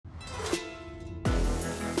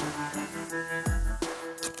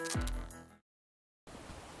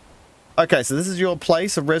Okay, so this is your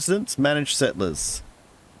place of residence. Manage settlers.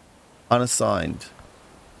 Unassigned.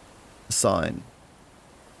 Assign.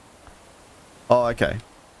 Oh, okay.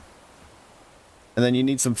 And then you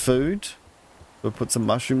need some food. We'll put some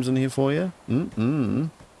mushrooms in here for you.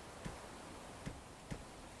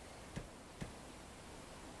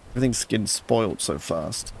 Everything's getting spoiled so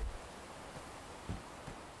fast.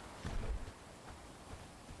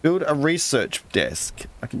 Build a research desk.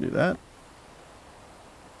 I can do that.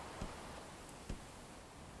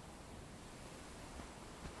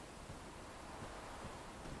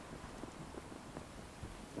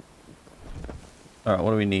 Alright,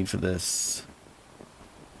 what do we need for this?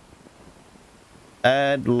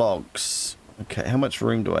 Add logs. Okay, how much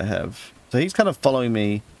room do I have? So he's kind of following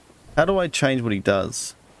me. How do I change what he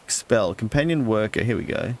does? Expel. Companion worker. Here we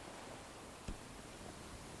go.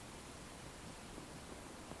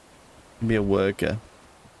 Be a worker.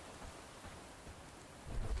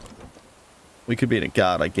 We could be in a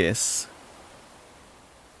guard, I guess.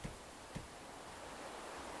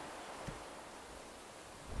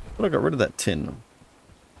 But I got rid of that tin.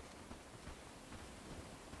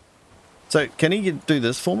 So, can he do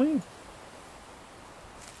this for me?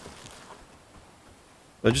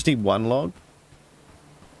 I just need one log.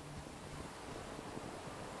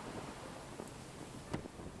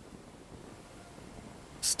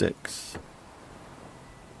 Sticks.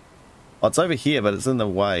 Oh, it's over here, but it's in the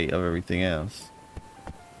way of everything else.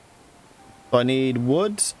 So I need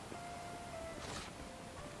wood.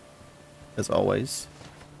 As always.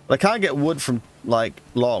 But I can't get wood from, like,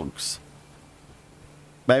 logs.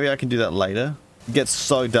 Maybe I can do that later. It gets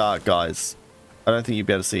so dark, guys. I don't think you'd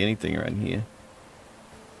be able to see anything around here.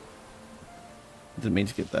 Didn't mean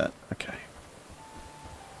to get that. Okay.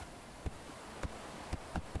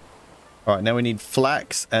 Alright, now we need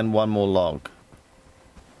flax and one more log.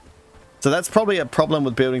 So that's probably a problem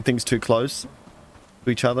with building things too close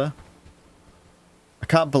to each other. I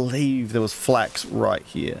can't believe there was flax right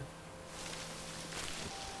here.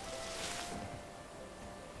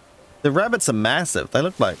 The rabbits are massive. They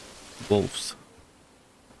look like wolves.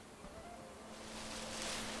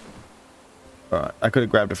 Alright, I could have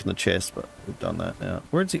grabbed it from the chest, but we've done that now.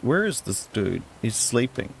 Where is he? Where is this dude? He's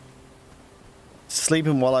sleeping.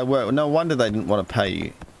 Sleeping while I work. No wonder they didn't want to pay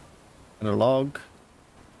you. And a log.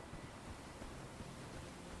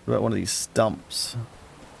 What about one of these stumps?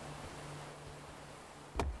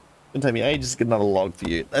 It'll take me ages to get another log for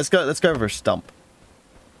you. Let's go for a stump.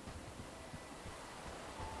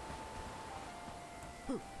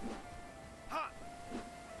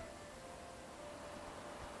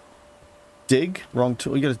 Dig? Wrong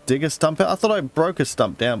tool. You gotta dig a stump out? I thought I broke a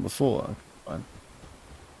stump down before. Fine.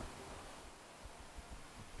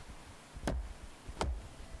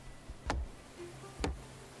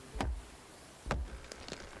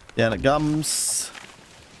 Down it comes.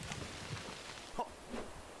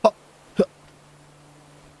 Oh,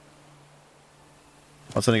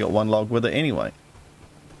 I've only got one log with it anyway.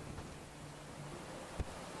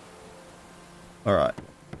 Alright.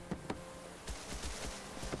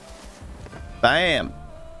 Bam!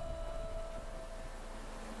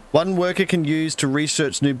 One worker can use to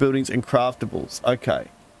research new buildings and craftables. Okay.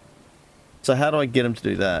 So how do I get him to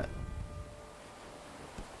do that?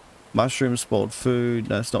 Mushrooms, spoiled food.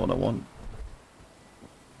 No, that's not what I want.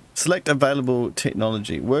 Select available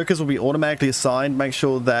technology. Workers will be automatically assigned. Make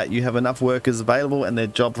sure that you have enough workers available and their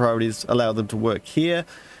job priorities allow them to work here.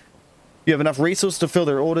 You have enough resources to fill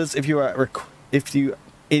their orders. If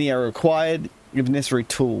any are required, you have necessary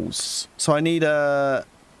tools. So I need a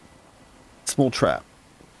small trap.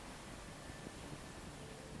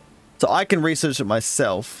 So I can research it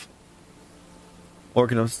myself. Or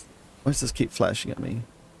can I... Why does this keep flashing at me?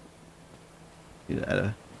 Need to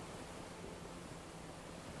add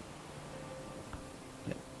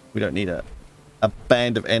we don't need a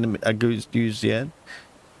band of enemy used yet.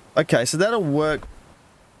 Okay, so that'll work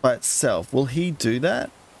by itself. Will he do that?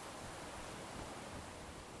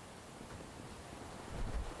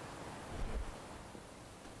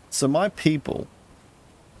 So my people,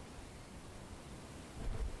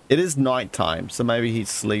 it is nighttime, so maybe he's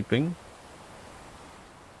sleeping.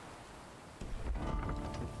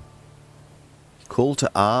 Call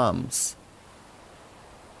to arms.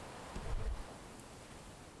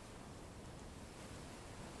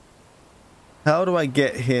 How do I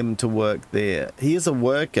get him to work there? He is a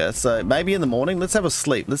worker, so maybe in the morning. Let's have a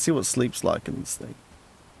sleep. Let's see what sleep's like in this thing.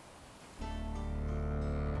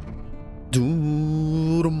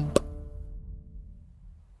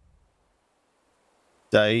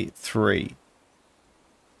 Day 3.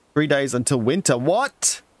 3 days until winter.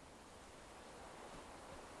 What?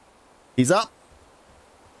 He's up.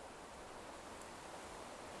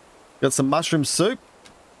 Got some mushroom soup.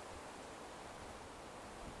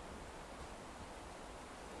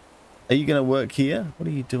 Are you going to work here? What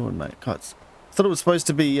are you doing, mate? God, I thought it was supposed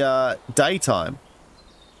to be daytime.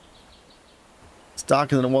 It's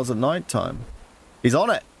darker than it was at nighttime. He's on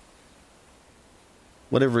it.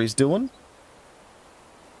 Whatever he's doing.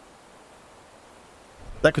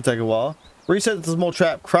 That could take a while. Reset the small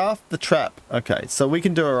trap. Craft the trap. Okay, so we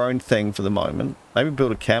can do our own thing for the moment. Maybe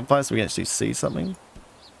build a campfire so we can actually see something.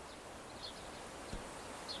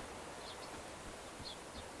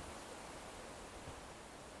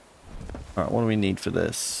 Alright, what do we need for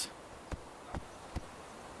this?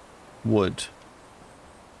 Wood.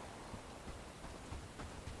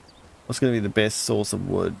 What's going to be the best source of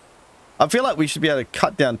wood? I feel like we should be able to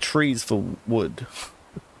cut down trees for wood.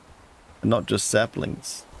 And not just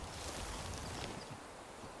saplings.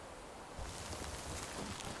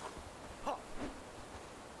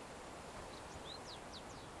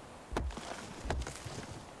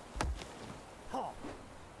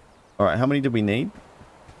 Alright, how many did we need?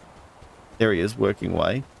 There he is, working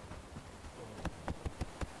away.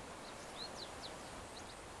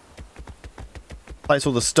 Place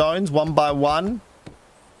all the stones one by one.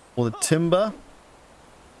 All the timber.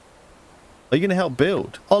 Are you going to help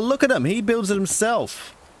build? Oh, look at him. He builds it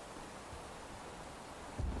himself.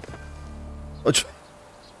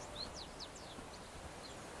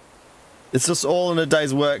 It's just all in a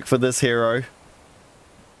day's work for this hero.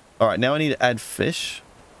 Alright, now I need to add fish.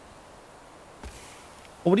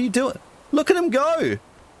 Oh, what are you doing? Look at him go!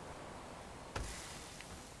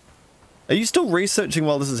 Are you still researching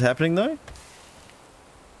while this is happening, though?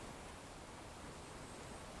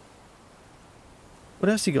 What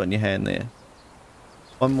else you got in your hand there?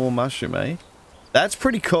 One more mushroom, eh? That's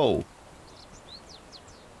pretty cool.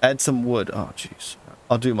 Add some wood. Oh, jeez.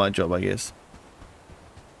 I'll do my job, I guess.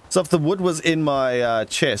 So if the wood was in my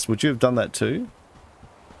chest, would you have done that too?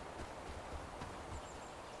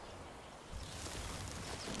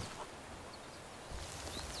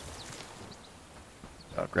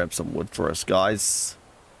 I'll grab some wood for us, guys.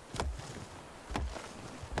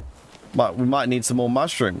 We might need some more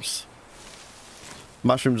mushrooms.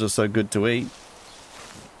 Mushrooms are so good to eat.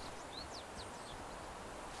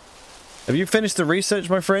 Have you finished the research,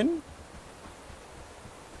 my friend?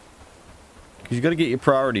 Because you've got to get your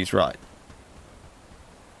priorities right.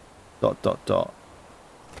 Dot, dot, dot.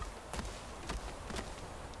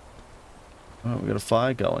 Oh, we've got a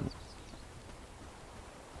fire going.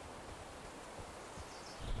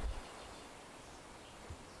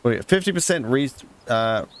 Wait,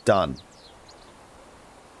 50% done.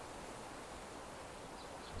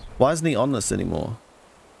 Why isn't he on this anymore?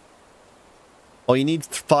 Oh, you need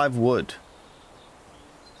 5 wood.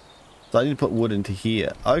 So I need to put wood into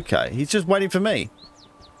here. Okay, he's just waiting for me.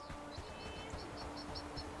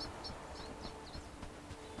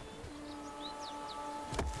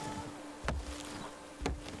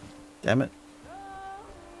 Damn it.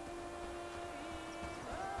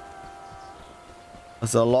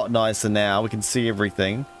 It's a lot nicer now. We can see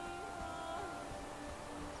everything.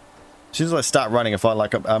 As soon as I start running, I find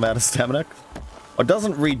like I'm out of stamina. It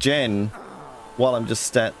doesn't regen while I'm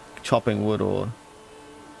just chopping wood, or...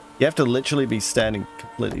 You have to literally be standing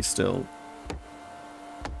completely still.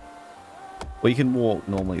 Well, you can walk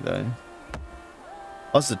normally, though.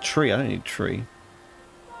 Oh, it's a tree. I don't need a tree.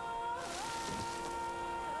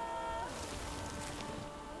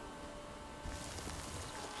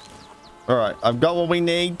 Alright, I've got what we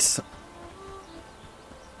need. This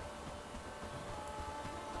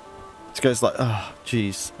guy's like, oh,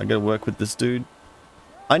 jeez. I gotta work with this dude.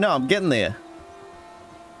 I know, I'm getting there.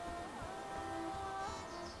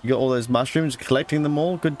 You got all those mushrooms, collecting them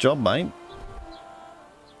all? Good job, mate.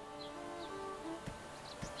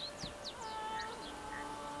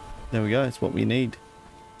 There we go, it's what we need.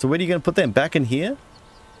 So where are you going to put them? Back in here?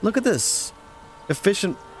 Look at this.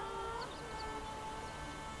 Efficient.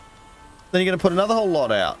 Then you're going to put another whole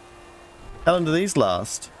lot out. How long do these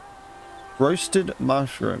last? Roasted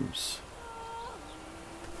mushrooms.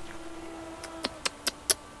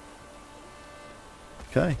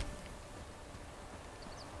 Okay.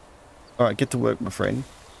 Alright, get to work, my friend.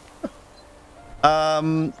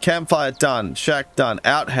 Campfire done. Shack done.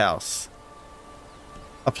 Outhouse.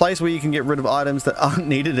 A place where you can get rid of items that aren't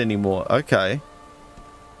needed anymore. Okay.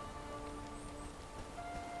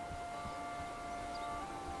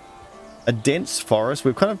 A dense forest.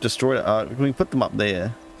 We've kind of destroyed it. Can we put them up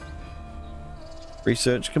there?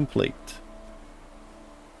 Research complete.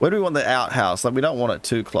 Where do we want the outhouse? Like, we don't want it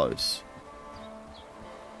too close.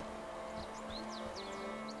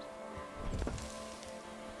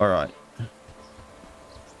 Alright.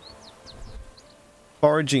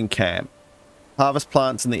 Foraging camp. Harvest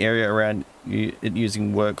plants in the area around it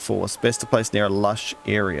using workforce. Best to place near a lush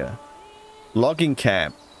area. Logging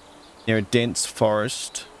camp. Near a dense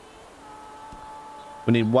forest.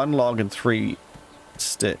 We need 1 log and 3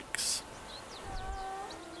 sticks.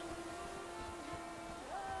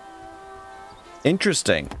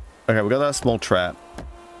 Interesting. Okay, we got that small trap.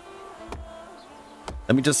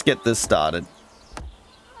 Let me just get this started.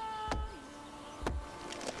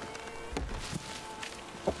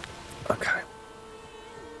 Okay.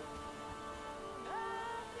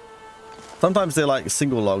 Sometimes they're like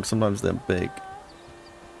single logs, sometimes they're big.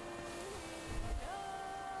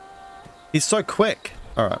 He's so quick.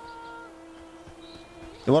 Alright.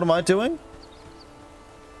 What am I doing?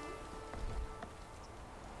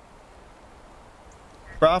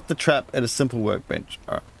 Craft the trap at a simple workbench.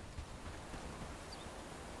 Alright.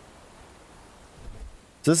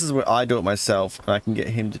 So this is where I do it myself, and I can get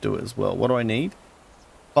him to do it as well. What do I need?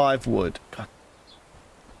 5 wood. God.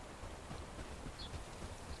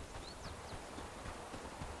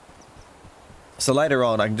 So later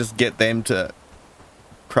on, I can just get them to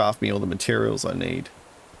craft me all the materials I need.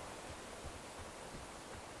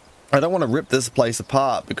 I don't want to rip this place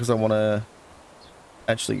apart because I want to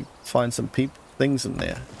actually find some things in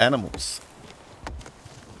there. Animals.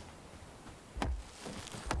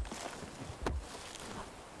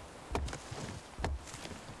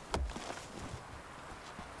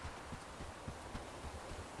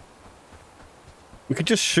 We could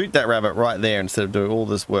just shoot that rabbit right there instead of doing all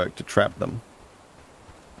this work to trap them.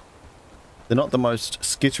 They're not the most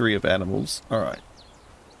skittery of animals. Alright.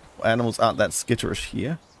 Animals aren't that skitterish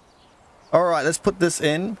here. Alright, let's put this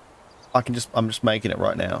in. I'm just making it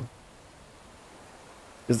right now.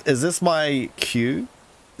 Is this my queue?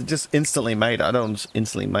 It just instantly made it. I don't just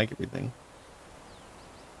instantly make everything.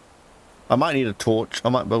 I might need a torch. I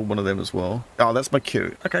might build one of them as well. Oh, that's my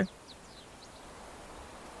queue. Okay.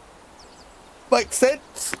 Makes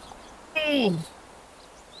sense.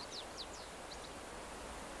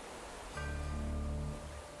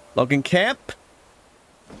 Logging camp.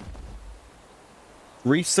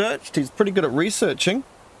 Researched. He's pretty good at researching.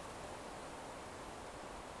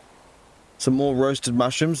 Some more roasted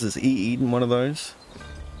mushrooms. Is he eating one of those?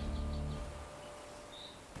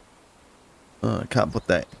 I can't put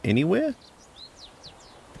that anywhere.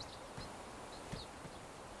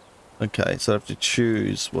 Okay, so I have to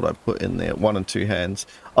choose what I put in there. 1 and 2 hands.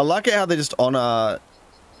 I like it how they're just on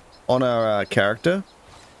our character.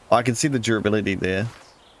 I can see the durability there.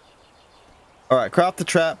 Alright, craft the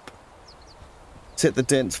trap. Set the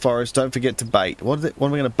dense forest. Don't forget to bait. What am I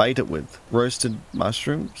going to bait it with? Roasted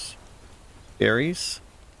mushrooms? Berries?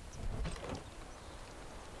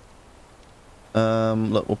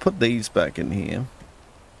 Look, we'll put these back in here.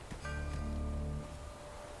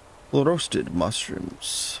 Roasted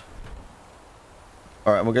mushrooms.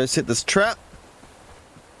 Alright, we'll go set this trap.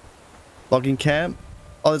 Logging camp.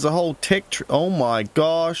 Oh, there's a whole tech tree. Oh my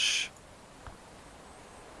gosh.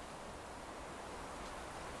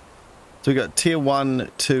 So we got tier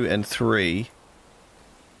 1, 2, and 3.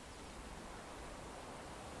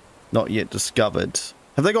 Not yet discovered.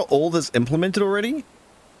 Have they got all this implemented already?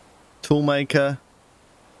 Toolmaker,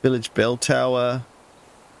 village bell tower,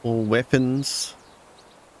 all weapons.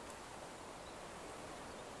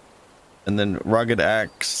 And then rugged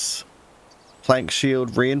axe, plank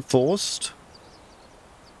shield reinforced,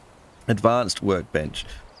 advanced workbench.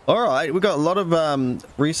 Alright, we've got a lot of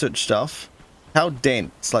research stuff. How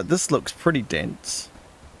dense? Like, this looks pretty dense.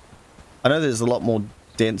 I know there's a lot more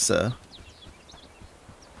denser.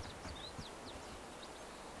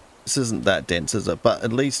 This isn't that dense, is it? But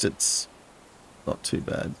at least it's not too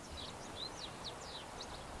bad.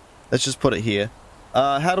 Let's just put it here.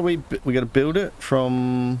 How do we gotta build it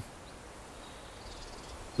from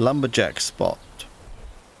lumberjack spot.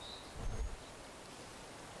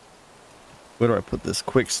 Where do I put this?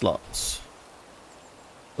 Quick slots.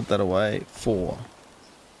 Put that away. 4.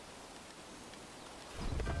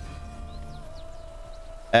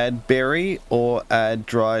 Add berry or add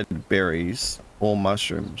dried berries or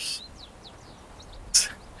mushrooms.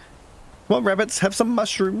 Come on, rabbits, have some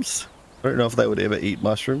mushrooms. I don't know if they would ever eat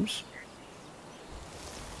mushrooms.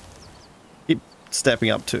 Keep stepping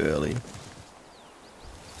up too early.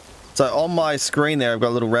 So on my screen there, I've got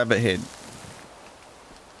a little rabbit head.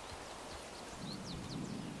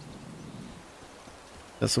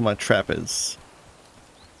 That's where my trap is.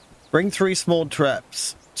 Bring 3 small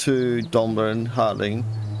traps to Domber Harding.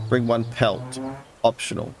 Bring 1 pelt.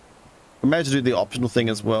 Optional. I managed to do the optional thing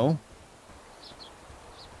as well.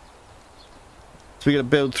 So we got to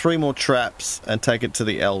build 3 more traps and take it to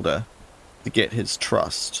the Elder to get his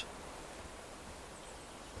trust.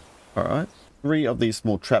 Alright. 3 of these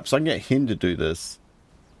small traps. So I can get him to do this.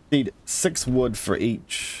 Need 6 wood for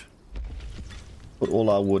each. Put all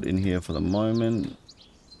our wood in here for the moment.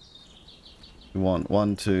 We want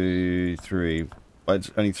 1, 2, 3.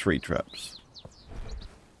 It's only 3 traps.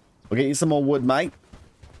 We'll get you some more wood, mate.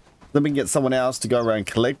 Then we can get someone else to go around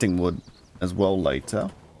collecting wood as well later.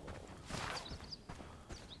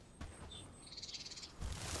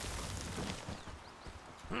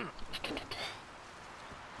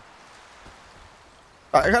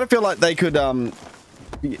 I kind of feel like they could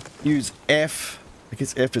use F. I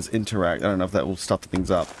guess F is interact. I don't know if that will stuff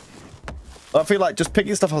things up. I feel like just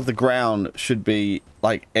picking stuff off the ground should be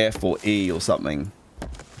like F or E or something.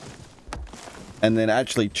 And then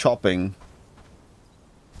actually chopping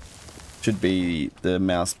should be the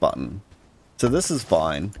mouse button. So this is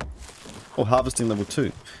fine. Or harvesting level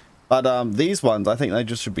 2. But these ones, I think they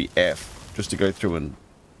just should be F. Just to go through and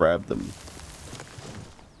grab them.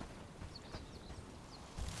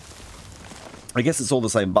 I guess it's all the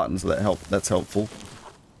same buttons, so that's helpful.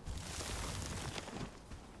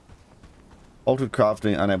 Altered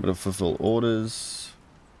crafting, unable to fulfill orders.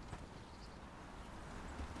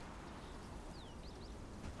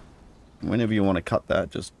 Whenever you want to cut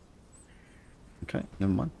that, just... Okay,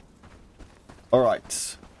 never mind.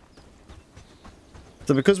 Alright.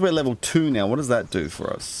 So because we're level 2 now, what does that do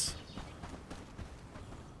for us?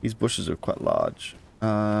 These bushes are quite large.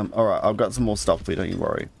 Alright, I've got some more stuff for you, don't you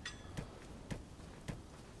worry.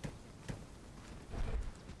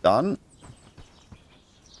 Done.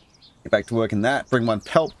 Get back to working that. Bring one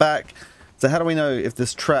pelt back. So how do we know if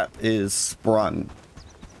this trap is sprung?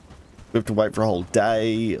 We have to wait for a whole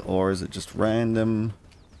day, or is it just random?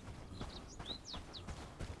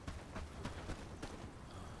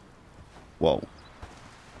 Whoa.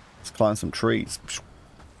 Let's climb some trees.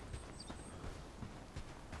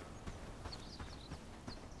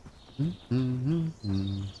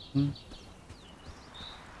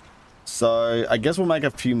 So I guess we'll make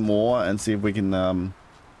a few more and see if we can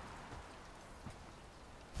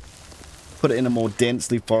put it in a more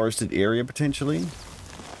densely forested area potentially.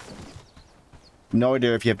 No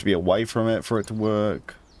idea if you have to be away from it for it to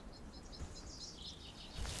work.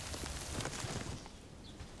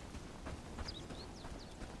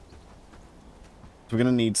 So we're going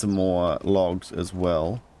to need some more logs as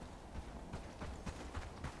well.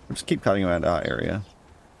 We'll just keep cutting around our area.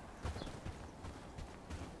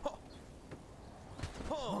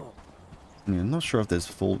 Yeah, I'm not sure if there's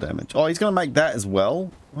full damage. Oh, he's going to make that as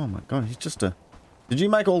well? Oh my god, he's just a... Did you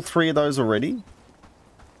make all 3 of those already?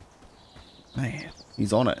 Man,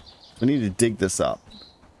 he's on it. We need to dig this up.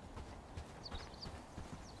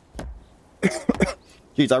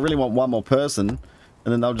 Jeez, I really want one more person.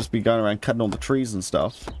 And then they'll just be going around cutting all the trees and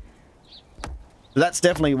stuff. That's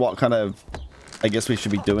definitely what kind of... I guess we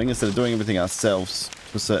should be doing instead of doing everything ourselves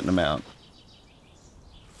to a certain amount.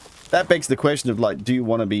 That begs the question of, like, do you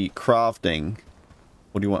want to be crafting,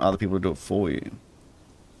 or do you want other people to do it for you?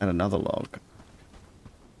 And another log.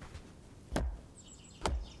 And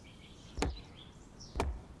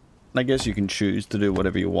I guess you can choose to do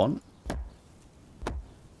whatever you want.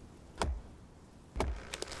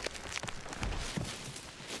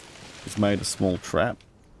 Just made a small trap.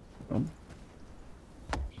 Oh.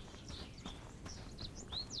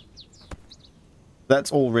 That's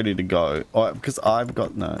all ready to go. Oh, because I've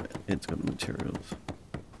got... No, it's got the materials.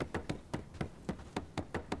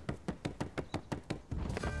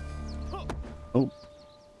 Oh.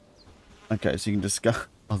 Okay, so you can just go...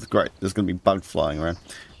 Oh, great. There's going to be bugs flying around.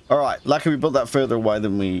 Alright, luckily we built that further away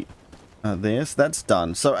than we... there, so that's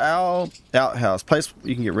done. So our outhouse. Place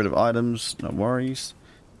you can get rid of items. No worries.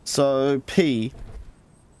 So, P.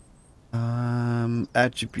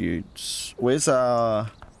 Attributes. Where's our...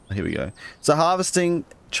 Here we go. So harvesting,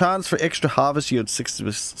 chance for extra harvest yield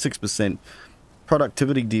 6%.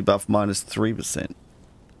 Productivity debuff minus 3%.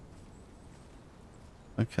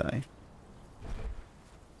 Okay.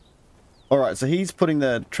 Alright, so he's putting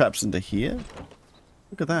the traps into here.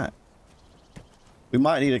 Look at that. We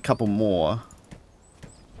might need a couple more.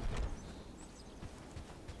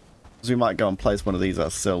 Because we might go and place one of these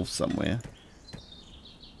ourselves somewhere.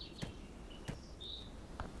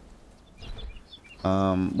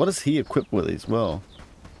 What is he equipped with as well?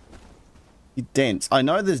 Dense. I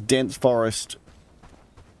know there's dense forest.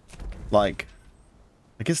 Like,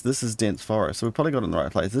 I guess this is dense forest, so we probably got it in the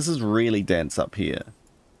right place. This is really dense up here.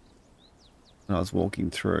 And I was walking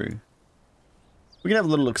through. We can have a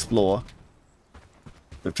little explore.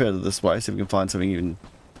 A bit further this way, see if we can find something even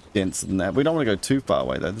denser than that. We don't want to go too far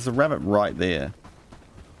away though. There's a rabbit right there.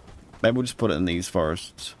 Maybe we'll just put it in these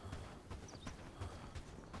forests.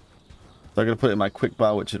 So I'm going to put it in my quick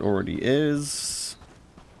bar, which it already is.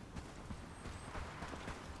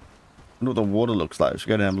 I wonder what the water looks like. Should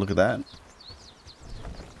go down and look at that.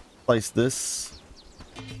 Place this.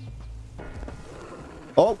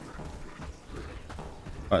 Oh!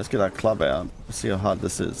 Alright, let's get our club out. Let's see how hard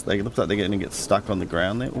this is. They look like they're going to get stuck on the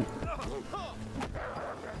ground there. Ooh.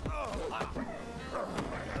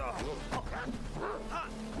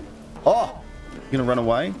 Oh! You gonna run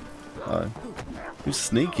away? Oh. Who's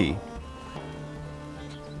sneaky?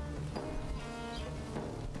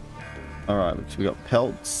 Alright, so we got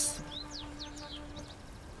pelts.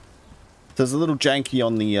 There's a little janky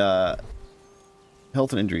on the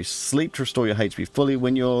health and injuries. Sleep to restore your HP fully.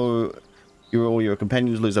 When you or your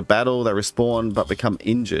companions lose a battle, they respawn but become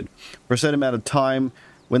injured. For a certain amount of time,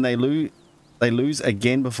 when they lose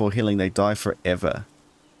again before healing, they die forever.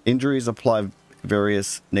 Injuries apply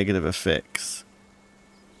various negative effects.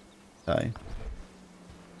 Okay.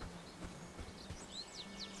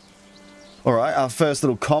 Alright, our first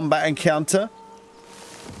little combat encounter.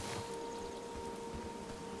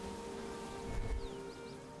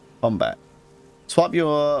 Combat. Swipe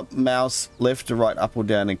your mouse left to right, up or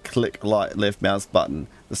down, and click right left mouse button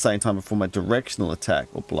at the same time to perform a directional attack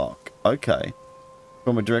or block. Okay.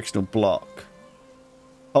 Perform a directional block.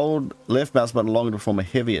 Hold left mouse button longer to perform a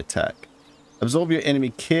heavy attack. Absorb your enemy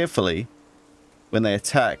carefully when they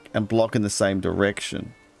attack and block in the same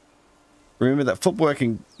direction. Remember that footwork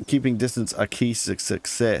and keeping distance are keys to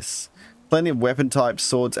success. Plenty of weapon types,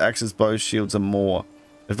 swords, axes, bows, shields, and more.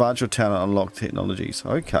 Advance your talent and unlock technologies.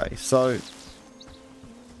 Okay, so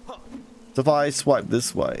if I swipe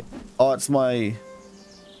this way, oh, it's my.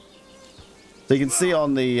 So you can see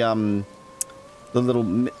on the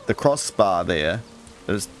crossbar there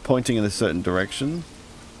that is pointing in a certain direction.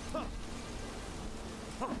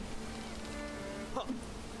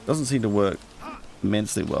 Doesn't seem to work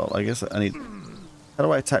immensely well. I guess I need. How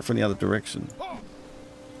do I attack from the other direction?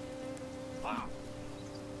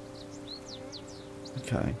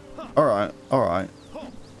 Okay. Alright, alright.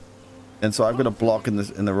 And so I've got a block in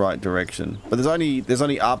the right direction. But there's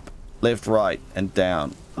only up, left, right, and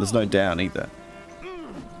down. There's no down either.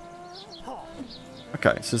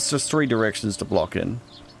 Okay, so it's just 3 directions to block in.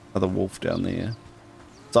 Another wolf down there.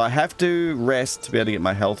 So I have to rest to be able to get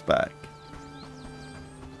my health back.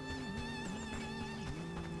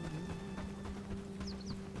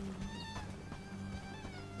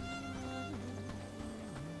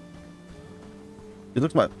 It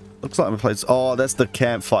looks like my place. Oh, that's the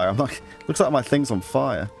campfire. I'm like, looks like my thing's on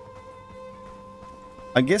fire.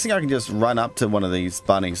 I'm guessing I can just run up to one of these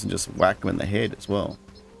bunnies and just whack them in the head as well.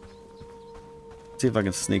 See if I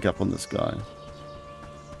can sneak up on this guy.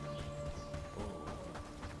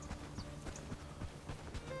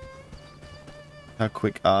 How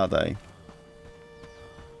quick are they?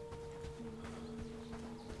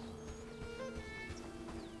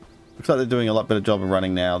 Looks like they're doing a lot better job of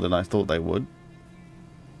running now than I thought they would.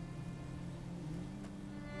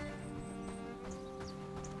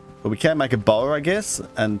 But we can make a bow, I guess,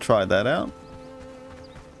 and try that out.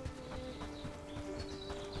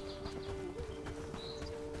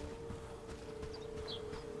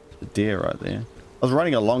 The deer right there. I was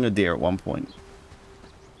running along a deer at one point.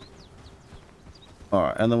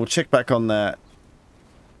 Alright, and then we'll check back on that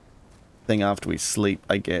thing after we sleep,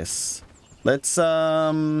 I guess. Let's,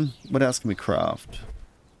 what else can we craft?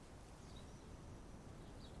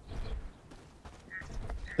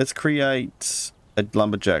 Let's create a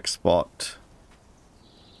lumberjack spot.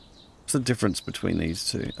 What's the difference between these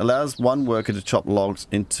two? Allows one worker to chop logs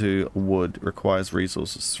into wood. Requires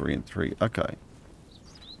resources 3 and 3. Okay.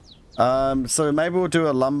 So maybe we'll do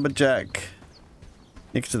a lumberjack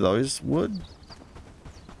next to those wood.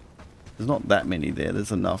 There's not that many there.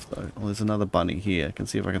 There's enough though. Oh, there's another bunny here. I can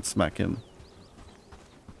see if I can smack him.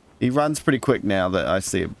 He runs pretty quick now that I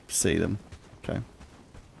see them. Okay.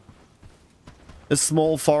 A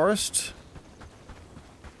small forest.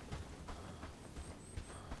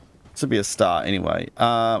 This would be a start anyway.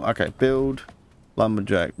 Okay, build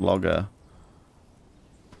lumberjack logger.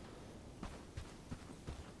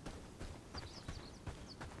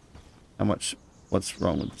 How much? What's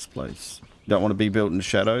wrong with this place? You don't want to be built in the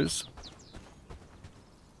shadows.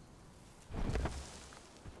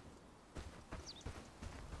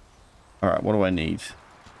 Alright, what do I need?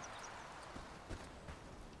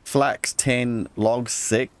 Flax 10, logs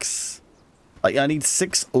 6. Like, I need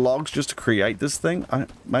 6 logs just to create this thing.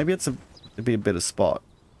 Maybe it'd be a better spot.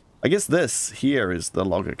 I guess this here is the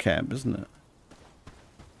logger camp, isn't it?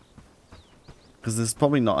 Because there's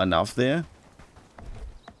probably not enough there.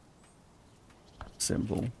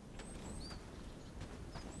 Simple.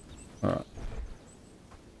 Alright.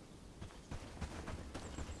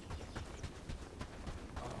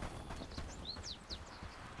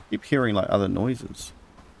 Keep hearing like other noises.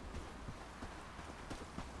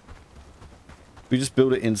 We just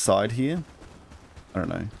build it inside here. I don't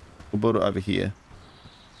know. We'll build it over here.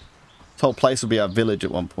 This whole place will be our village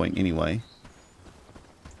at one point anyway.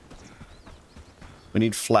 We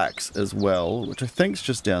need flax as well, which I think's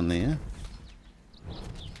just down there.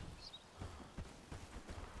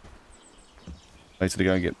 Basically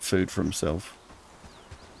go and get food for himself.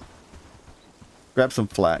 Grab some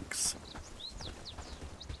flax.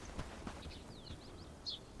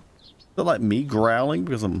 Is that like me growling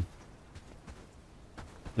because I'm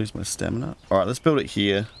lose my stamina? Alright, let's build it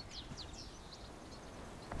here.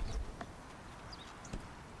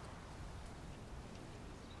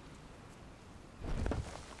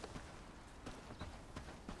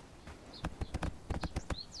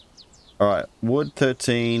 Alright, wood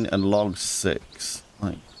 13 and logs 6.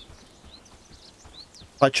 Like,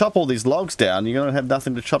 if I chop all these logs down, you're gonna have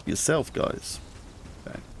nothing to chop yourself, guys.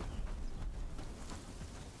 Okay.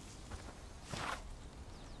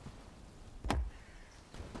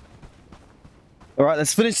 Alright,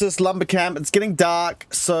 let's finish this lumber camp. It's getting dark,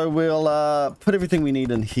 so we'll put everything we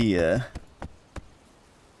need in here.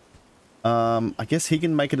 I guess he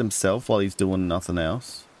can make it himself while he's doing nothing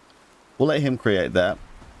else. We'll let him create that.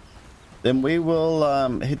 Then we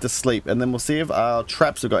will hit to sleep, and then we'll see if our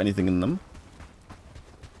traps have got anything in them.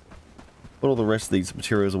 Put all the rest of these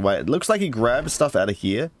materials away. It looks like he grabbed stuff out of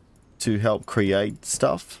here to help create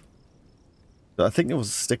stuff. So I think there was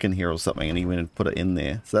a stick in here or something, and he went and put it in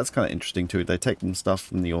there. So that's kind of interesting too. They take some stuff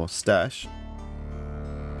from your stash.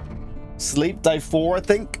 Sleep day 4, I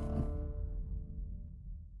think.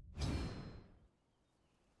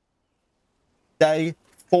 Day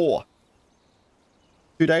 4.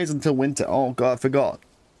 2 days until winter. Oh god, I forgot.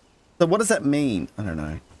 So what does that mean? I don't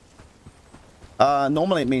know.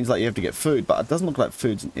 Normally it means like you have to get food, but it doesn't look like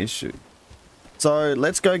food's an issue. So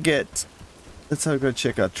let's go get... Let's go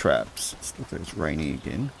check our traps. It looks like it's rainy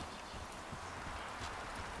again.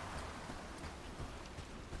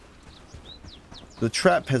 The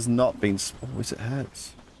trap has not been... Oh, yes it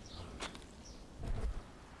has.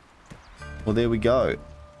 Well, there we go.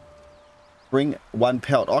 Bring 1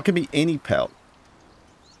 pelt. Oh, it can be any pelt.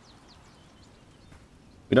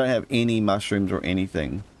 We don't have any mushrooms or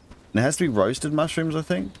anything. And it has to be roasted mushrooms, I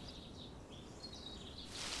think.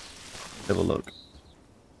 Have a look.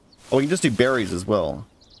 Oh, we can just do berries as well.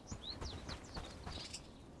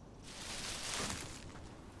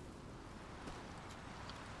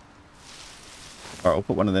 Alright, we'll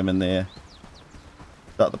put one of them in there.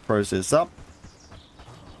 Start the process up.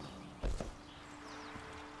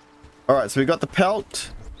 Alright, so we got the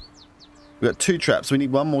pelt. We got 2 traps. We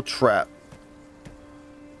need 1 more trap.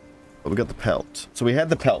 But we got the pelt. So we had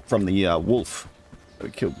the pelt from the wolf that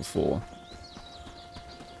we killed before.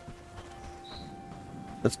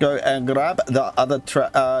 Let's go and grab the other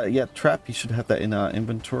trap. Trap. You should have that in our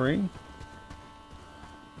inventory.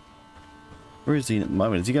 Where is he at the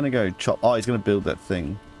moment? Is he going to go chop? Oh, he's going to build that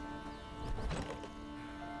thing.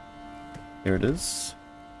 Here it is.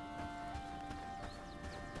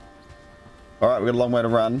 Alright, we've got a long way to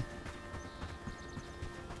run.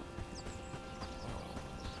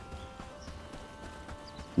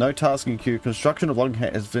 No tasking queue. Construction of logging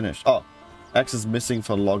camp is finished. Oh, axe is missing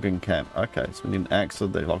for logging camp. Okay, so we need an axe for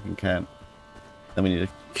the logging camp. Then we need to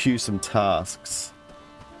queue some tasks.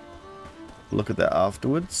 Look at that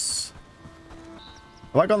afterwards.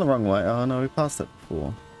 Have I gone the wrong way? Oh no, we passed that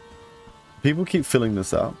before. People keep filling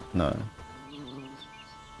this up. No.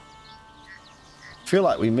 I feel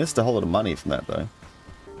like we missed a whole lot of money from that though.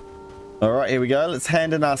 Alright, here we go. Let's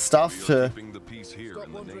hand in our stuff to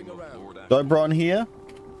Dobron here.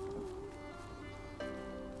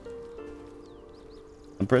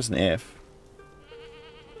 I'm pressing F.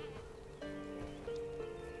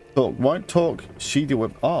 Talk. Won't talk. She do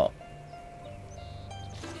it. Oh.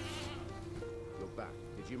 You're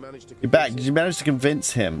back. Did you manage to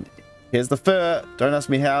convince him? Here's the fur. Don't ask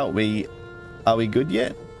me how. Are we good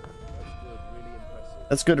yet?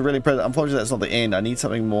 That's good. Really impressive. Unfortunately, that's not the end. I need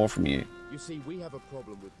something more from you. You see, we have a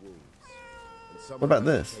problem with wolves. What about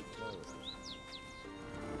this?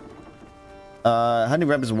 Hunting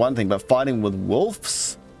rabbits is one thing, but fighting with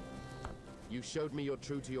wolves? You showed me you're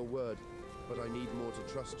true to your word, but I need more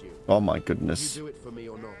to trust you. Oh my goodness. Will you do it for me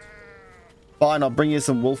or not? Fine, I'll bring you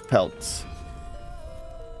some wolf pelts.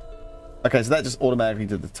 Okay, so that just automatically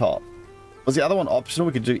did the top. Was the other one optional?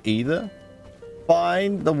 We could do either.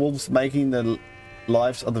 Find the wolves making the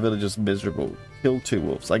lives of the villagers miserable. Kill 2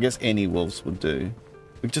 wolves. I guess any wolves would do.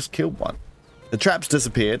 We just killed 1. The traps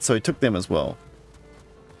disappeared, so he took them as well.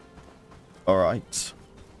 Alright.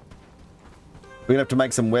 We're gonna have to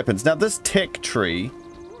make some weapons. Now this tech tree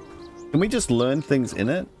Can we just learn things in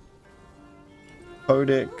it?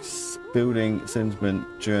 Codex, building, sentiment,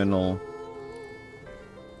 journal.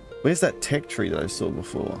 Where's that tech tree that I saw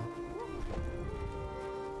before?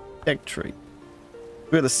 Tech tree.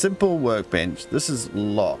 We got a simple workbench. This is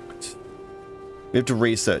locked. We have to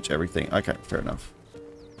research everything. Okay, fair enough.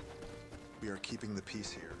 We are keeping the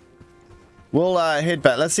peace here. We'll head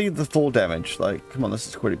back. Let's see the fall damage. Like, come on, this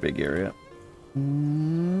is quite a big area.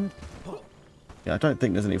 Yeah, I don't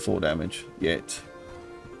think there's any fall damage yet.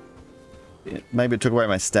 Yeah, maybe it took away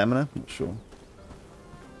my stamina. Not sure.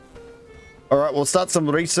 Alright, we'll start some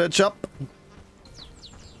research up.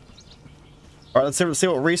 Alright, let's see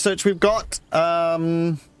what research we've got.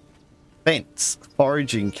 Fence,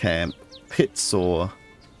 foraging camp, pit saw,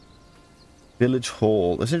 village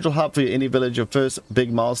hall. Essential hub for any village, your first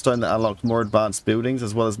big milestone that unlocks more advanced buildings,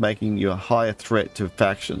 as well as making you a higher threat to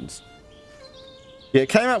factions. Yeah, it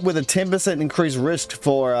came up with a 10% increased risk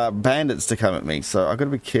for bandits to come at me, so I've got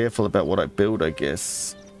to be careful about what I build, I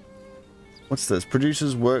guess. What's this?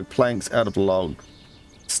 Produces work planks out of log.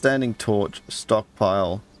 Standing torch,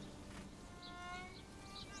 stockpile.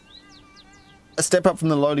 A step up from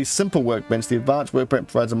the lowly simple workbench, the advanced workbench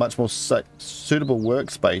provides a much more suitable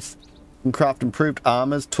workspace. You can craft improved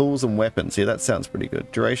armors, tools, and weapons. Yeah, that sounds pretty good.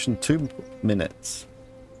 Duration 2 minutes.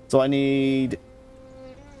 So I need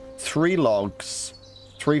 3 logs,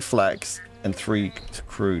 3 flax, and 3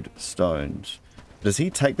 crude stones. Does he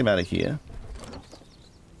take them out of here?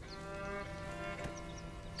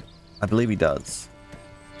 I believe he does.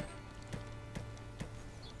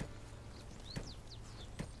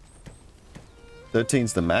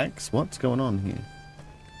 Thirteen's the max? What's going on here?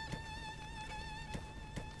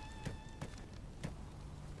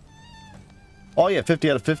 Oh yeah, 50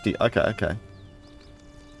 out of 50. Okay, okay.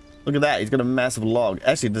 Look at that. He's got a massive log.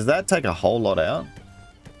 Actually, does that take a whole lot out?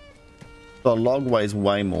 So a log weighs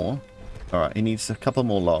way more. Alright, he needs a couple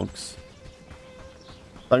more logs.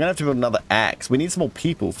 I'm gonna have to build another axe. We need some more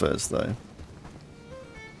people first, though.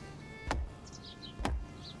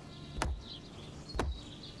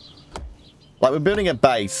 Like, we're building a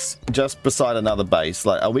base just beside another base.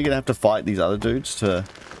 Like, are we gonna have to fight these other dudes to...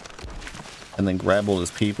 and then grab all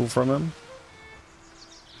his people from him?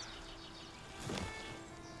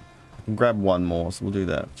 I can grab one more, so we'll do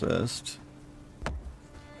that first.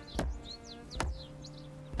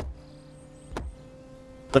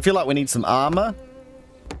 I feel like we need some armor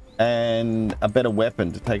and a better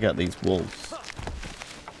weapon to take out these wolves.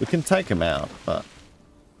 We can take them out, but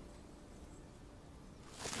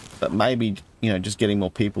maybe, you know, just getting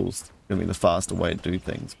more people's gonna be the faster way to do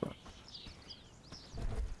things. But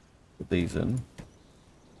put these in.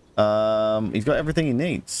 He's got everything he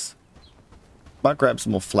needs. Might grab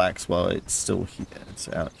some more flax while it's still here. It's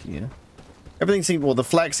out here. Everything seems, well, the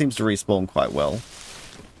flax seems to respawn quite well.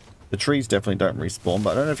 The trees definitely don't respawn,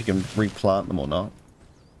 but I don't know if you can replant them or not.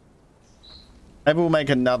 Maybe we'll make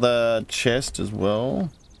another chest as well.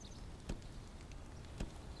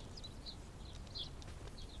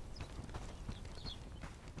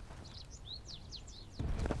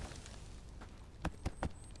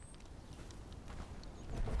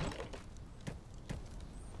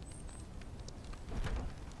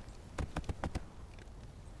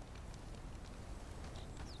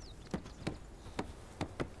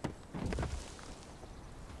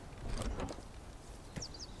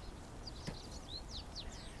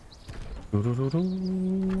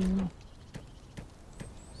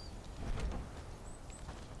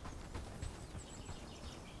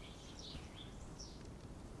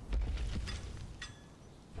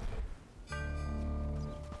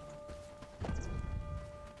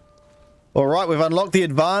 Alright, we've unlocked the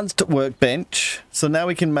advanced workbench. So now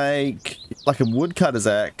we can make like a woodcutter's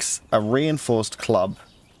axe, a reinforced club.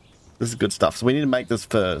 This is good stuff. So we need to make this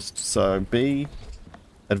first. So B,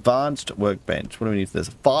 advanced workbench. What do we need for this?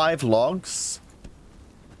 5 logs.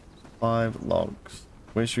 5 logs.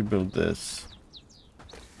 Where should we build this?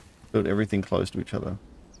 Build everything close to each other.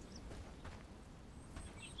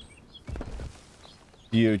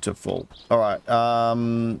 Beautiful. Alright,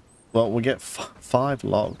 well, we'll get 5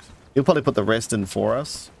 logs. He'll probably put the rest in for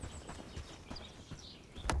us.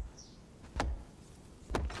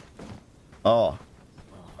 Oh.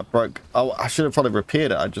 I broke. Oh, I should have probably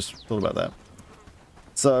repaired it. I just thought about that.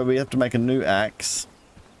 So we have to make a new axe.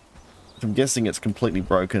 I'm guessing it's completely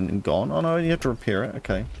broken and gone. Oh no, you have to repair it.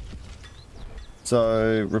 Okay.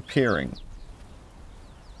 So, repairing.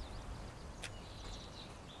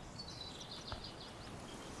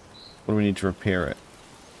 What do we need to repair it?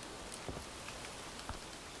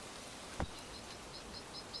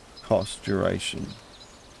 Cost, duration.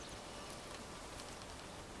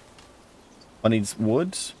 I need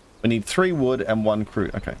wood. We need 3 wood and 1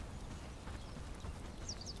 crude. Okay.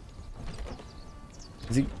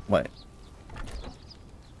 Is he... Wait.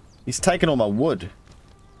 He's taken all my wood.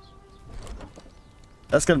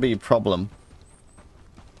 That's going to be a problem.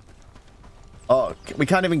 Oh, we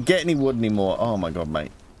can't even get any wood anymore. Oh my god,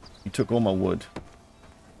 mate. You took all my wood.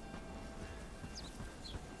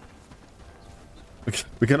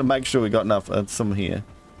 We got to make sure we got enough. Some here.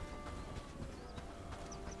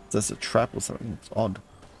 Is this a trap or something? It's odd.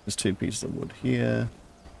 There's 2 pieces of wood here.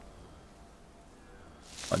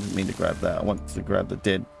 I didn't mean to grab that. I want to grab the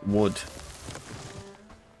dead wood.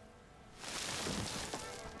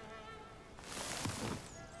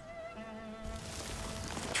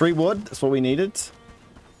 Three wood, that's what we needed.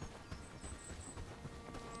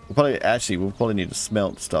 We'll probably need to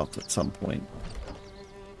smelt stuff at some point.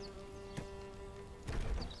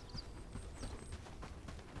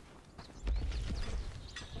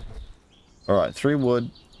 Alright, 3 wood.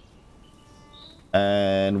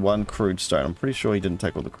 And 1 crude stone. I'm pretty sure he didn't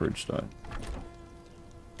take all the crude stone.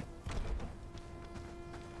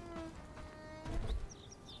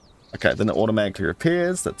 Okay, then it automatically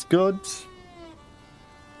repairs. That's good.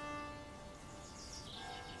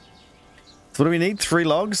 So what do we need? 3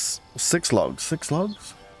 logs? 6 logs? 6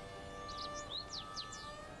 logs?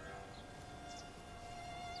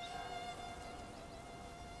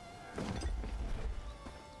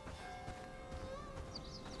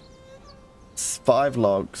 It's 5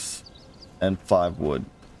 logs and 5 wood.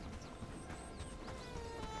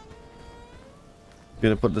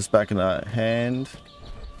 Gonna put this back in our hand.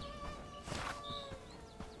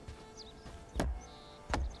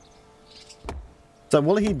 So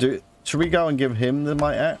will he do... Should we go and give him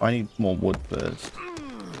my axe? I need more wood first.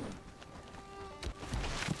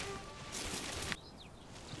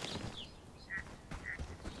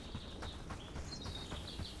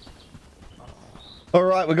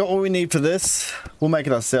 Alright, we got what we need for this. We'll make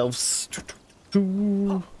it ourselves.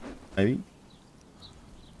 Maybe.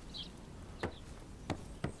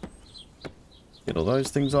 Get all those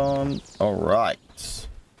things on. Alright.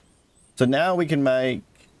 So now we can make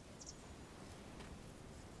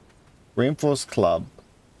reinforced club.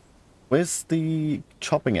 Where's the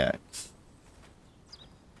chopping axe?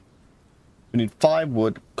 We need 5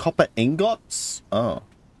 wood. Copper ingots? Oh.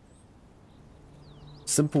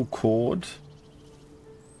 Simple cord.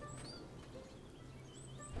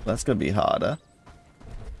 That's going to be harder.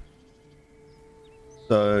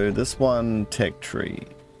 So this one, tech tree.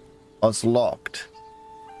 Oh, it's locked.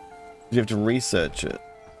 You have to research it.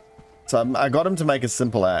 So I got him to make a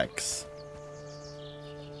simple axe.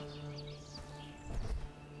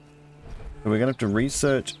 So we're going to have to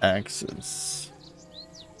research axes.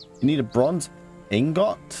 You need a bronze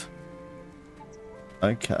ingot?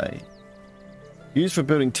 Okay. Used for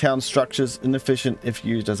building town structures, inefficient if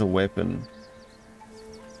used as a weapon.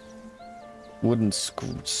 Wooden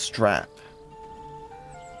strap.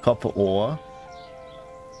 Copper ore.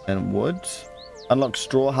 And wood. Unlocks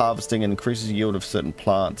straw harvesting and increases yield of certain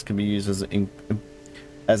plants. Can be used as an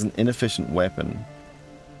inefficient weapon.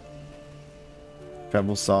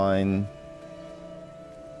 Travel sign.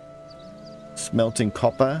 Smelting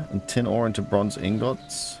copper and tin ore into bronze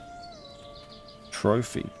ingots.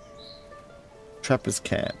 Trophy. Trapper's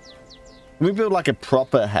camp. Can we build like a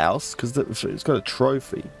proper house? Because it's got a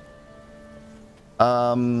trophy.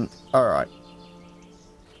 Alright.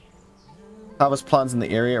 Harvest plants in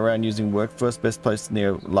the area around using workforce. Best placed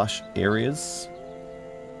near lush areas.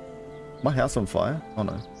 My house on fire? Oh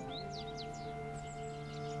no.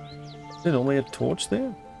 Is there normally a torch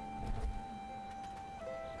there?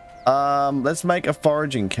 Let's make a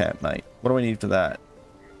foraging camp, mate. What do we need for that?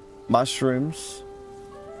 Mushrooms.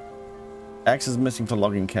 Axe is missing for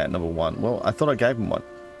logging camp number 1. Well, I thought I gave him one.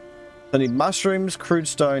 So I need mushrooms, crude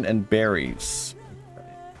stone, and berries.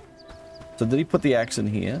 So did he put the axe in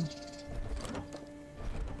here?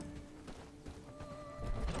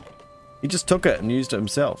 He just took it and used it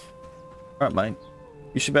himself. Alright, mate.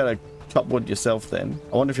 You should better chop wood yourself then.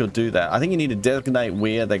 I wonder if you'll do that. I think you need to designate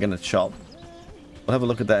where they're going to chop. We'll have a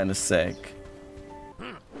look at that in a sec.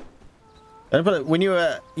 But when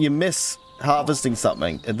you miss harvesting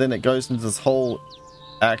something, and then it goes into this whole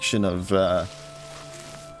action of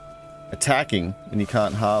attacking, and you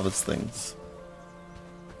can't harvest things.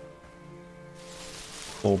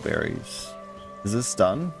 4 berries. Is this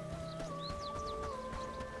done?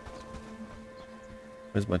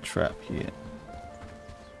 Where's my trap here?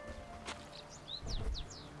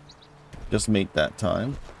 Just meat that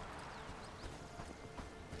time.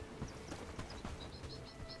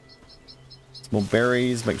 More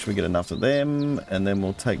berries, make sure we get enough of them, and then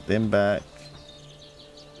we'll take them back.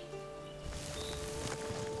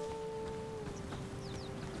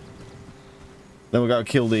 Then we'll go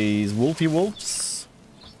kill these wolfy wolves.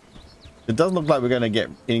 It doesn't look like we're going to get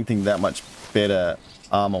anything that much better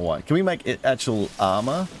armor-wise. Can we make it actual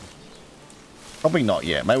armor? Probably not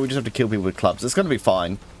yet. Maybe we just have to kill people with clubs. It's going to be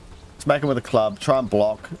fine. Smack them with a club. Try and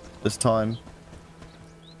block this time.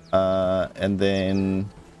 And then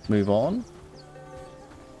move on.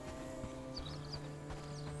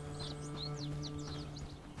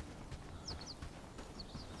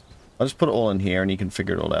 I'll just put it all in here and you can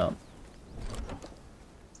figure it all out.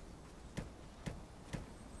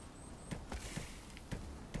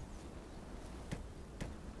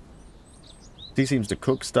 He seems to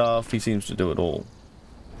cook stuff. He seems to do it all.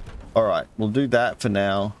 Alright, we'll do that for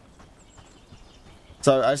now.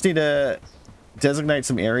 So I just need to designate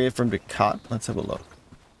some area for him to cut. Let's have a look.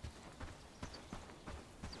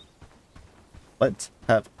 Let's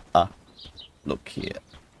have a look here.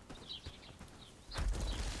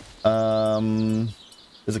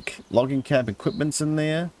 There's a logging camp equipment's in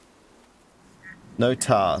there. No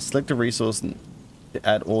task. Select a resource and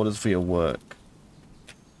add orders for your work.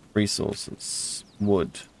 Resources.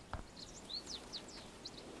 Wood.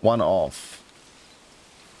 One off.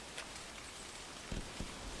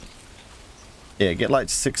 Yeah, get like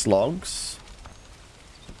 6 logs.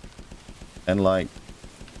 And like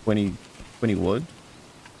 20 wood.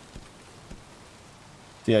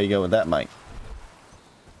 See how you go with that, mate.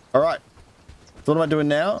 Alright. So what am I doing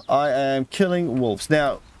now? I am killing wolves.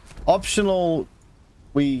 Now, optional,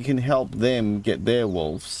 we can help them get their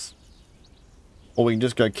wolves. Or we can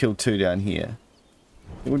just go kill 2 down here.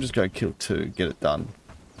 We'll just go kill 2, get it done.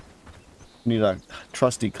 We need a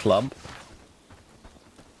trusty club.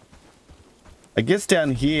 I guess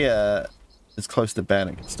down here is close to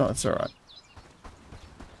Bannock. It's not, it's alright.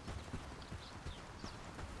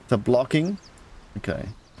 So blocking. Okay.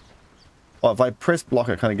 Oh, if I press block,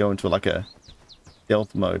 I kind of go into like a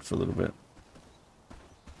stealth mode for a little bit.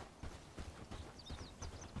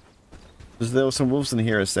 Because there were some wolves in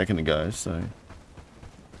here a second ago, so...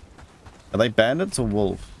 Are they bandits or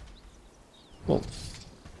wolves? Wolves.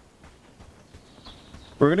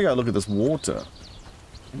 We're gonna go look at this water.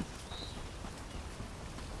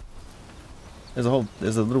 There's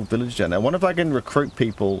a little village down there. I wonder if I can recruit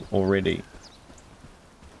people already.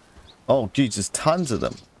 Oh, geez, there's tons of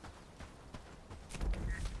them.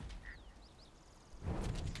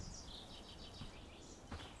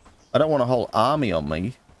 I don't want a whole army on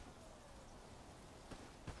me.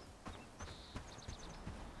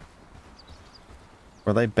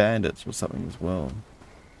 Or are they bandits or something as well?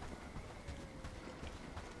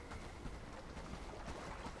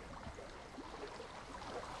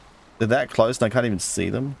 They're that close and I can't even see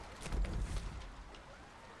them.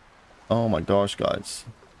 Oh my gosh, guys.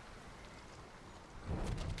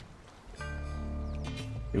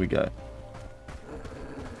 Here we go.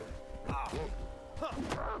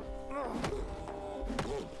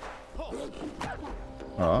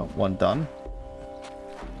 Alright, one done.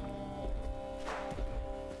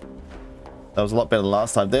 That was a lot better than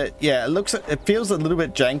last time. Yeah, it feels a little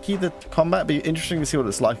bit janky, the combat. Be interesting to see what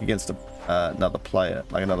it's like against another player,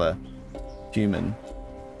 like another human.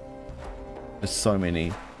 There's so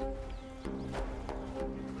many.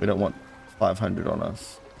 We don't want 500 on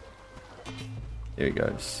us. There he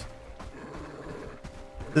goes.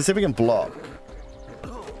 Let's see if we can block.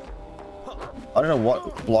 I don't know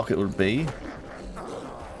what block it would be.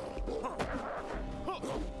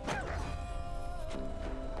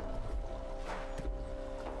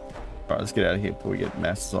 Alright, let's get out of here before we get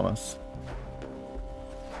masses on us.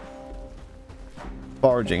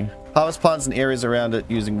 Foraging. Harvest plants and areas around it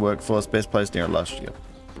using workforce. Best place near Illustrious.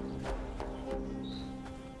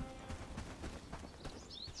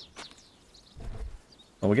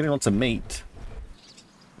 Oh, we're getting lots of meat.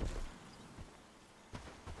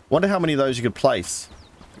 Wonder how many of those you could place.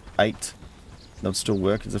 8. They'll still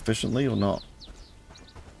work as efficiently or not.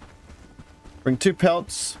 Bring 2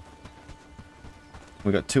 pelts.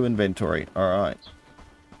 We got 2 inventory. Alright.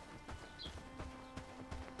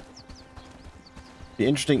 Be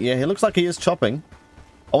interesting. Yeah, he looks like he is chopping.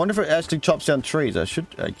 I wonder if it actually chops down trees. I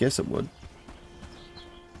guess it would.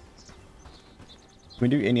 Can we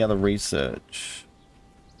do any other research?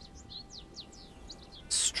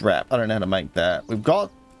 Strap. I don't know how to make that. We've got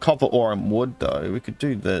copper ore and wood though. We could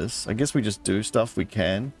do this. I guess we just do stuff we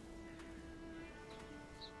can.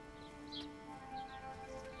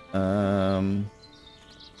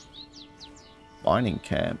 Mining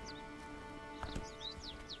camp.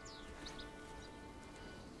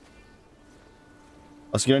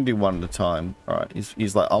 I was going to do one at a time. Alright,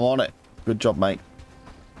 he's like, I'm on it. Good job, mate.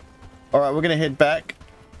 Alright, we're going to head back.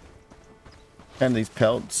 And these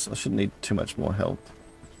pelts. I shouldn't need too much more health.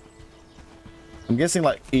 I'm guessing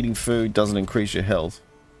like eating food doesn't increase your health.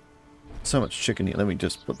 So much chicken here. Let me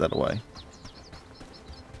just put that away.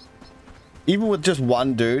 Even with just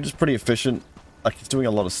one dude, it's pretty efficient. Like, he's doing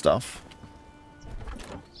a lot of stuff.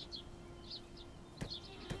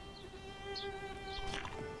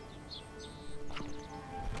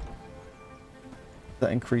 Does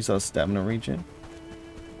that increase our stamina regen?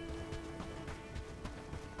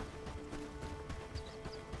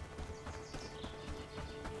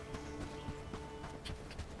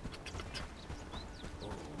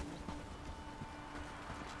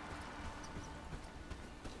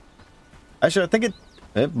 Actually, I think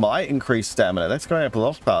it might increase stamina. That's going up a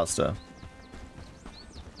lot faster.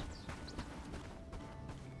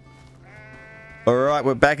 Alright,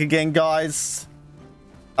 we're back again, guys.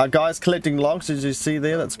 Our guy's collecting logs, as you see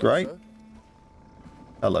there. That's great.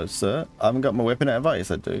 Hello, sir. I haven't got my weapon out, have I? Yes,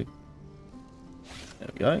 I do. There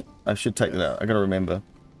we go. I should take that out. I gotta remember.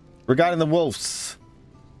 Regarding the wolves.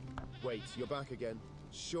 Wait, you're back again.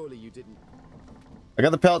 Surely you didn't... I got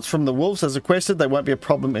the pellets from the wolves as requested. They won't be a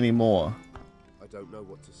problem anymore. I don't know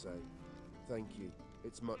what to say. Thank you.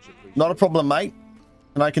 It's much appreciated. Not a problem, mate.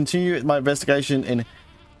 Can I continue my investigation in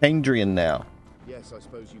Handrian now? Yes, I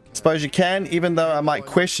suppose you can. Suppose you can, even though I might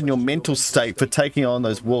question your mental state for taking on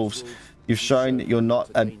those wolves. You've shown that you're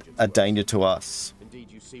not a danger to us.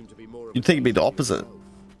 Indeed, you seem to be more. You'd think it'd be the opposite.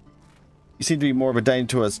 You seem to be more of a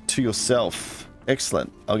danger to us, to yourself.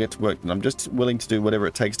 Excellent. I'll get to work, and I'm just willing to do whatever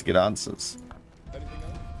it takes to get answers.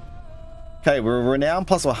 Okay, we're renowned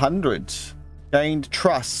plus 100. Gained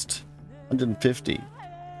trust 150.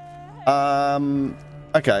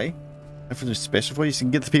 Okay. Nothing special for you. So you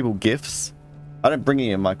can give the people gifts. I don't bring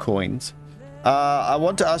any of my coins. I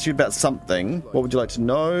want to ask you about something. What would you like to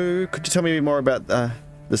know? Could you tell me more about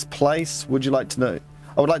this place? Would you like to know?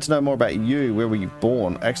 I would like to know more about you. Where were you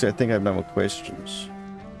born? Actually, I think I have no more questions.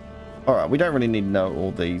 Alright, we don't really need to know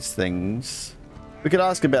all these things. We could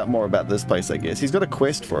ask about more about this place, I guess. He's got a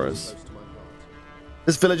quest for us.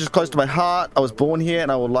 This village is close to my heart. I was born here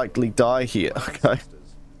and I will likely die here. Okay.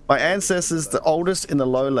 My ancestors, the oldest in the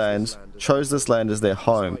lowlands, chose this land as their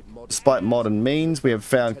home. Despite modern means, we have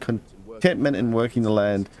found contentment in working the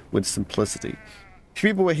land with simplicity. If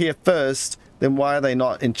people were here first, then why are they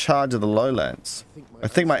not in charge of the lowlands? I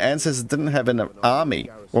think my ancestors didn't have an army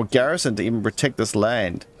or garrison to even protect this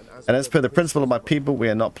land. And as per the principle of my people, we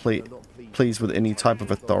are not pleased with any type of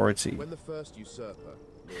authority. When the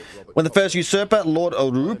first usurper, Lord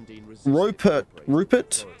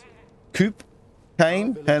Rupert Coop,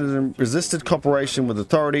 came and resisted cooperation with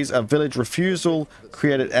authorities, our village refusal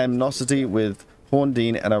created animosity with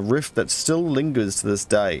Horndine and a rift that still lingers to this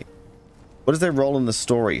day. What is their role in the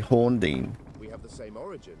story, Horndine? We have the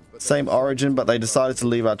same origin, but they decided to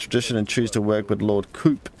leave our tradition and choose to work with Lord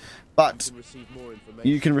Coop. But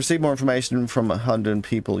you can receive more information from 100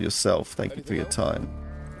 people yourself. Thank you for your time.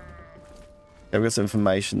 Okay, we've got some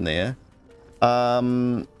information there.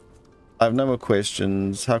 I have no more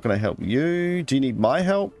questions. How can I help you? Do you need my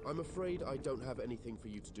help? I'm afraid I don't have anything for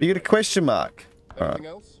you to do. You get a question mark. Anything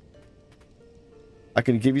else? I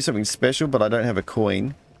can give you something special, but I don't have a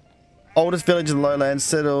coin. Oldest village in the lowlands,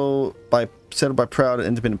 settled by proud and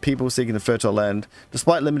independent people seeking the fertile land.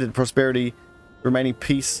 Despite limited prosperity, remaining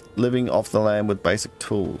peace, living off the land with basic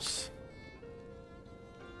tools.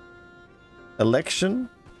 Election,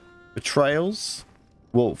 betrayals,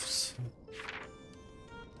 wolves.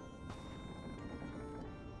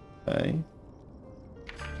 Okay.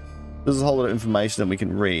 There's a whole lot of information that we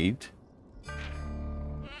can read.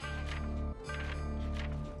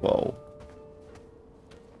 Whoa.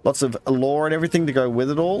 Lots of lore and everything to go with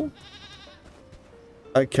it all.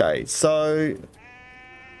 Okay, so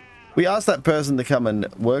we asked that person to come and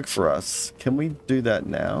work for us. Can we do that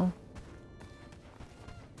now?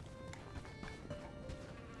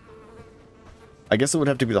 I guess it would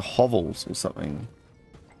have to be the hovels or something.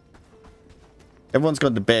 Everyone's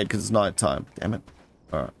gone to bed because it's night time. Damn it.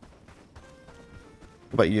 Alright.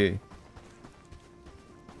 What about you?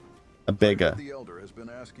 A beggar. The elder has been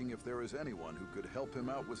asking if there is anyone who could help him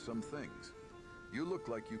out with some things. You look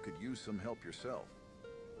like you could use some help yourself.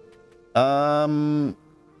 The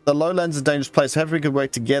lowlands is a dangerous place. How if we could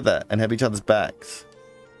work together and have each other's backs?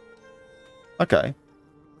 Okay.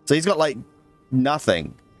 So he's got like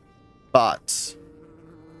nothing. But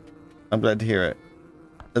I'm glad to hear it.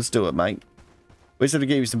 Let's do it, mate. We just have to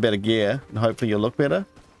give you some better gear and hopefully you'll look better.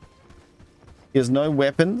 He has no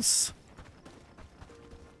weapons.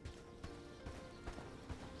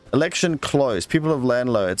 Election closed. People of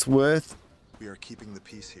Landlow. It's worth... We are keeping the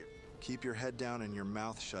peace here. Keep your head down and your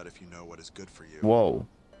mouth shut if you know what is good for you. Whoa.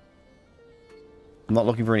 I'm not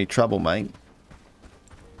looking for any trouble, mate.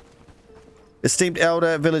 Esteemed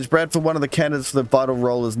Elder, Village Bradford, one of the candidates for the vital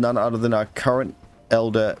role is none other than our current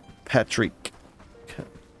Elder, Patrick.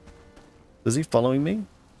 Is he following me?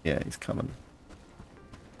 Yeah, he's coming.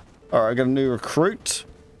 Alright, I got a new recruit.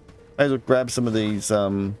 May as well grab some of these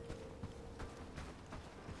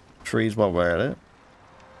trees while we're at it.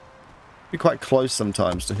 Be quite close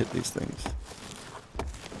sometimes to hit these things.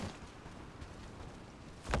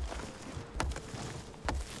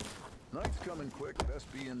 Night's coming quick.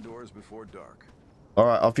 Best be indoors before dark.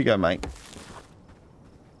 Alright, off you go, mate.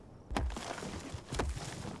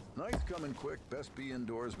 Night's coming quick. Best be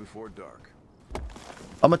indoors before dark.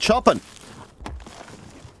 I'm a chopping.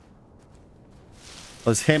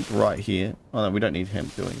 There's hemp right here. Oh no, we don't need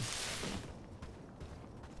hemp, do we?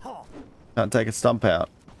 Can't take a stump out.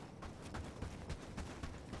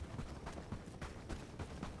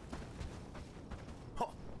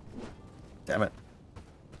 Damn it.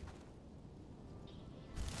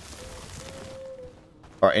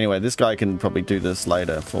 Alright, anyway, this guy can probably do this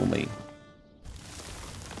later for me.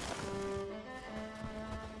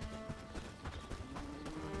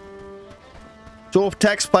 Dwarf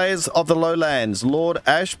taxpayers of the lowlands, Lord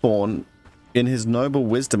Ashbourne, in his noble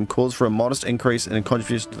wisdom, calls for a modest increase in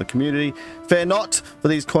contribution to the community. Fear not, for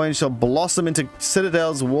these coins shall blossom into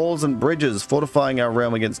citadels, walls, and bridges, fortifying our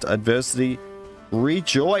realm against adversity.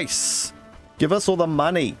 Rejoice! Give us all the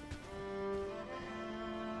money.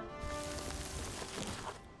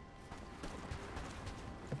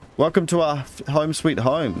 Welcome to our home sweet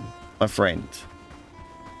home, my friend.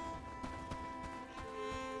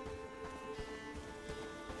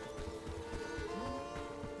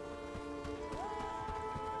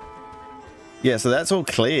 Yeah, so that's all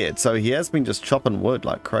cleared. So he has been just chopping wood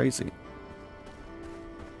like crazy.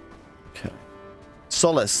 Okay.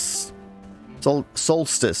 Solstice,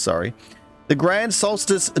 sorry. The grand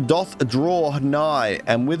solstice doth draw nigh,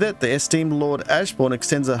 and with it the esteemed Lord Ashbourne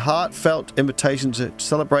extends a heartfelt invitation to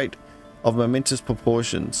celebrate of momentous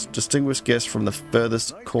proportions. Distinguished guests from the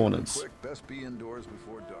furthest corners.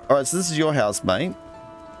 Alright, so this is your house, mate.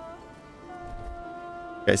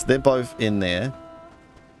 Okay, so they're both in there.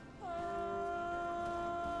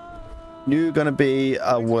 You're gonna be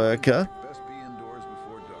a worker.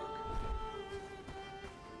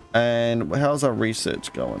 And how's our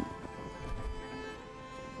research going?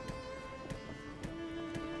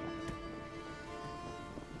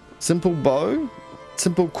 Simple bow,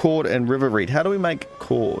 simple cord, and river reed. How do we make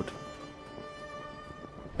cord?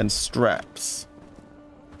 And straps.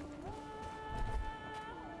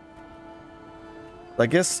 I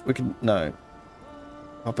guess we can, no.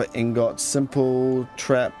 Copper ingot, simple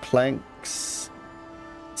trap planks,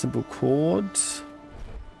 simple cords.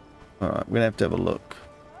 Alright, we're gonna have a look.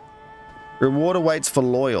 Reward awaits for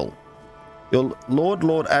loyal. Your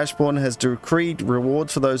Lord Ashbourne has decreed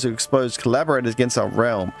rewards for those who expose collaborators against our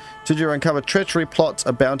realm. Should you uncover treachery plots,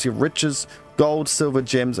 a bounty of riches, gold, silver,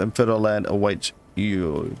 gems, and fertile land awaits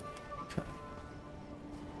you. Okay.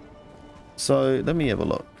 So let me have a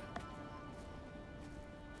look.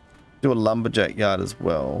 Do a lumberjack yard as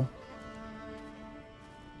well.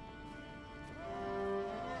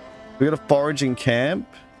 We got a foraging camp.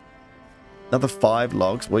 Another 5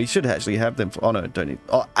 logs. Well, you should actually have them for, oh no, don't need.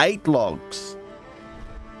 Oh, 8 logs.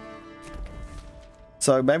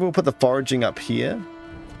 So maybe we'll put the foraging up here.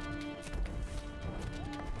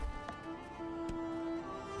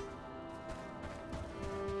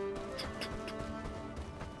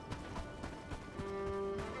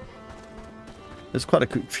 There's quite a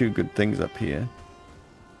few good things up here.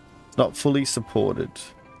 It's not fully supported.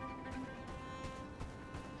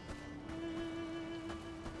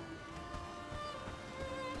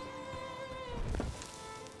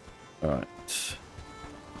 Alright.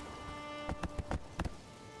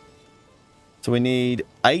 So we need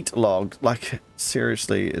 8 logs. Like,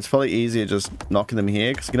 seriously, it's probably easier just knocking them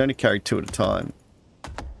here because you can only carry 2 at a time.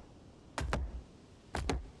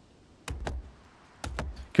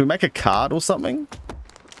 Can we make a cart or something?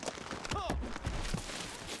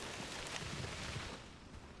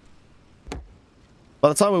 By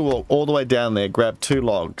the time we walk all the way down there, grab 2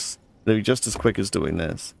 logs. It'll be just as quick as doing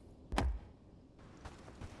this.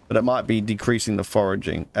 But it might be decreasing the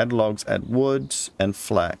foraging. Add logs, add wood, and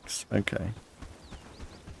flax. Okay.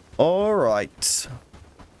 Alright.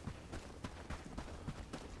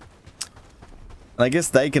 And I guess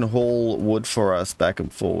they can haul wood for us back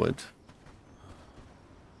and forward.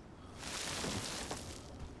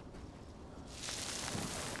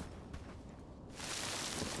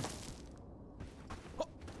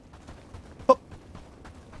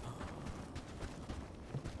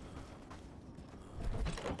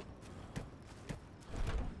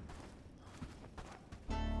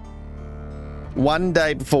 1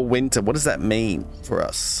 day before winter. What does that mean for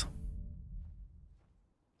us?